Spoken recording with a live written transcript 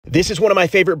This is one of my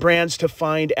favorite brands to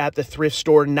find at the thrift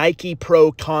store, Nike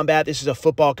Pro Combat. This is a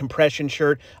football compression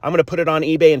shirt. I'm going to put it on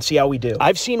eBay and see how we do.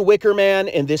 I've seen Wicker Man,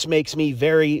 and this makes me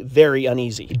very, very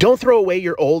uneasy. Don't throw away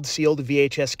your old sealed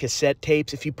VHS cassette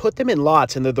tapes. If you put them in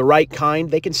lots and they're the right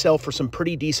kind, they can sell for some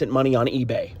pretty decent money on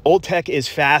eBay. Old tech is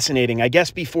fascinating. I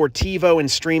guess before TiVo and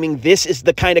streaming, this is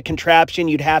the kind of contraption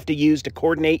you'd have to use to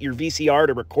coordinate your VCR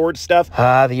to record stuff.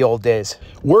 Ah, the old days.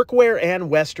 Workwear and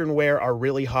Western wear are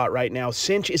really hot right now.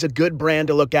 Cinch is a good brand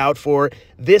to look out for.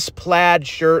 This plaid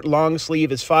shirt, long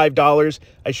sleeve, is $5.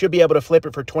 I should be able to flip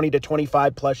it for $20 to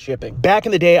 $25 plus shipping. Back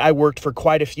in the day, I worked for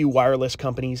quite a few wireless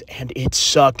companies, and it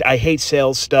sucked. I hate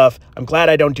sales stuff. I'm glad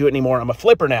I don't do it anymore. I'm a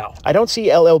flipper now. I don't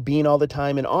see LL Bean all the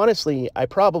time, and honestly, I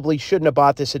probably shouldn't have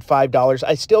bought this at $5.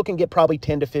 I still can get probably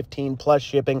 $10 to $15 plus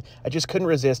shipping. I just couldn't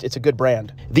resist. It's a good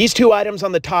brand. These two items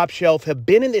on the top shelf have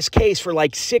been in this case for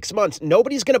like 6 months.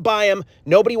 Nobody's gonna buy them.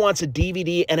 Nobody wants a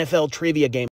DVD NFL trivia game.